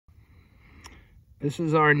This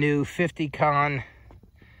is our new 50 con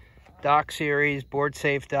dock series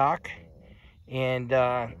BoardSafe Dock, and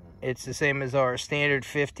it's the same as our standard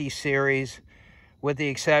 50 series with the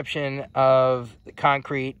exception of the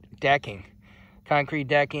concrete decking. Concrete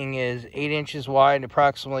decking is 8 inches wide and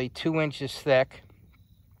approximately 2 inches thick,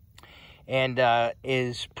 and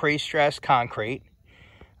is pre-stressed concrete.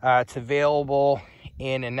 It's available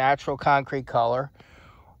in a natural concrete color,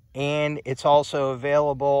 and it's also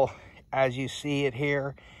available, as you see it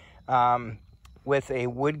here, with a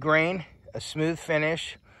wood grain, a smooth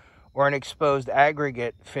finish, or an exposed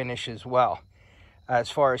aggregate finish as well. As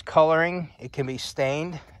far as coloring, it can be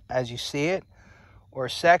stained as you see it, or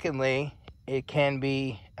secondly, it can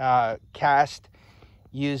be cast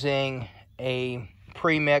using a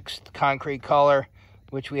pre-mixed concrete color,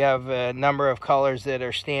 which we have a number of colors that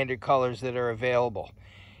are standard colors that are available.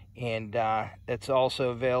 And it's also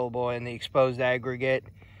available in the exposed aggregate,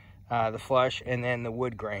 the flush, and then the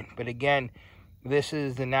wood grain. But again, this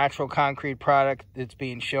is the natural concrete product that's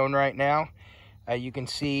being shown right now. You can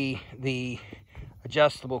see the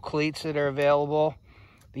adjustable cleats that are available,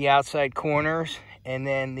 the outside corners, and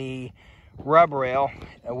then the rub rail,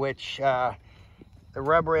 which the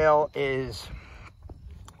rub rail is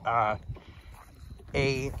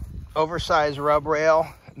a oversized rub rail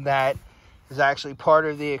that is actually part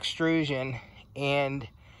of the extrusion and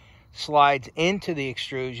slides into the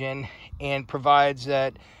extrusion and provides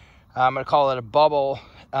that, I'm going to call it a bubble,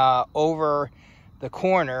 over the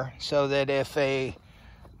corner, so that if a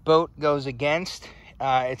boat goes against,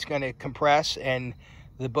 it's going to compress and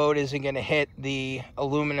the boat isn't going to hit the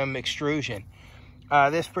aluminum extrusion.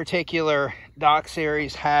 This particular dock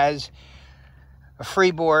series has a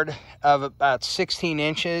freeboard of about 16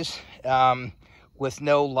 inches with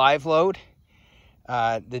no live load.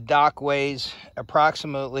 The dock weighs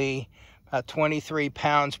approximately 23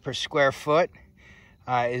 pounds per square foot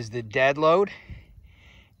is the dead load.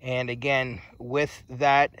 And again, with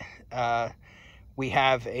that, we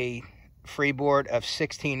have a freeboard of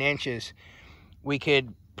 16 inches. We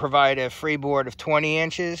could provide a freeboard of 20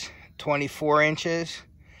 inches, 24 inches,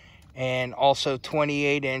 and also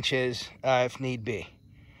 28 inches if need be.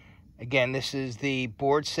 Again, this is the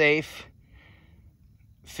BoardSafe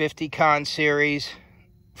 50 con series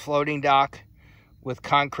floating dock with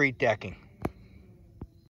concrete decking.